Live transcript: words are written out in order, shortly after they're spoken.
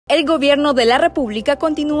El Gobierno de la República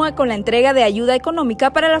continúa con la entrega de ayuda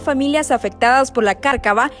económica para las familias afectadas por la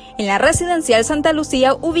cárcava en la residencial Santa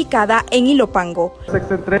Lucía ubicada en Ilopango.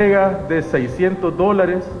 Sexta entrega de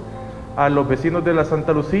 $600 a los vecinos de la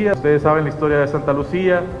Santa Lucía. Ustedes saben la historia de Santa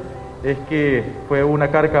Lucía, es que fue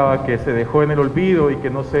una cárcava que se dejó en el olvido y que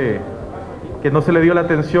no se le dio la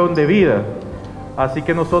atención debida. Así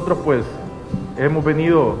que nosotros pues hemos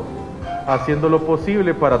venido haciendo lo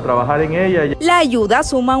posible para trabajar en ella. La ayuda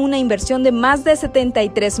suma una inversión de más de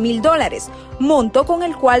 $73,000, monto con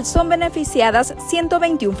el cual son beneficiadas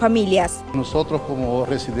 121 familias. Nosotros como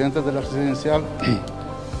residentes de la residencial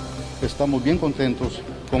estamos bien contentos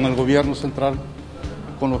con el gobierno central,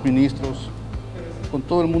 con los ministros, con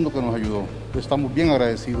todo el mundo que nos ayudó. Estamos bien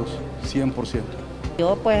agradecidos, 100%.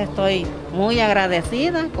 Yo pues estoy muy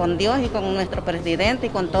agradecida con Dios y con nuestro presidente y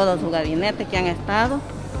con todo su gabinete que han estado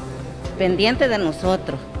pendiente de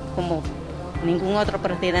nosotros, como ningún otro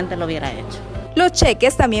presidente lo hubiera hecho. Los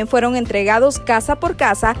cheques también fueron entregados casa por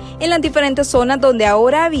casa en las diferentes zonas donde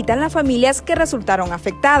ahora habitan las familias que resultaron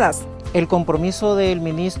afectadas. El compromiso del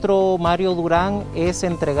ministro Mario Durán es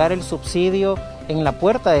entregar el subsidio en la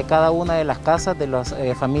puerta de cada una de las casas de las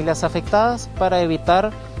familias afectadas para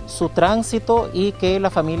evitar su tránsito y que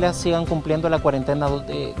las familias sigan cumpliendo la cuarentena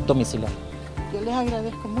domiciliaria. Yo les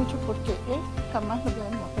agradezco mucho porque jamás lo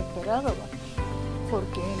habíamos esperado,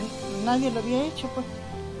 porque nadie lo había hecho. Pues.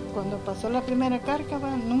 Cuando pasó la primera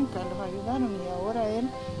cárcava nunca los ayudaron y ahora él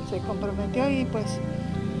se comprometió y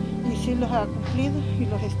sí los ha cumplido y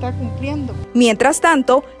los está cumpliendo. Mientras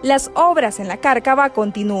tanto, las obras en la cárcava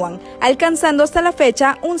continúan, alcanzando hasta la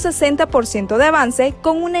fecha un 60% de avance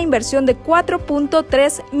con una inversión de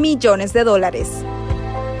 $4.3 millones.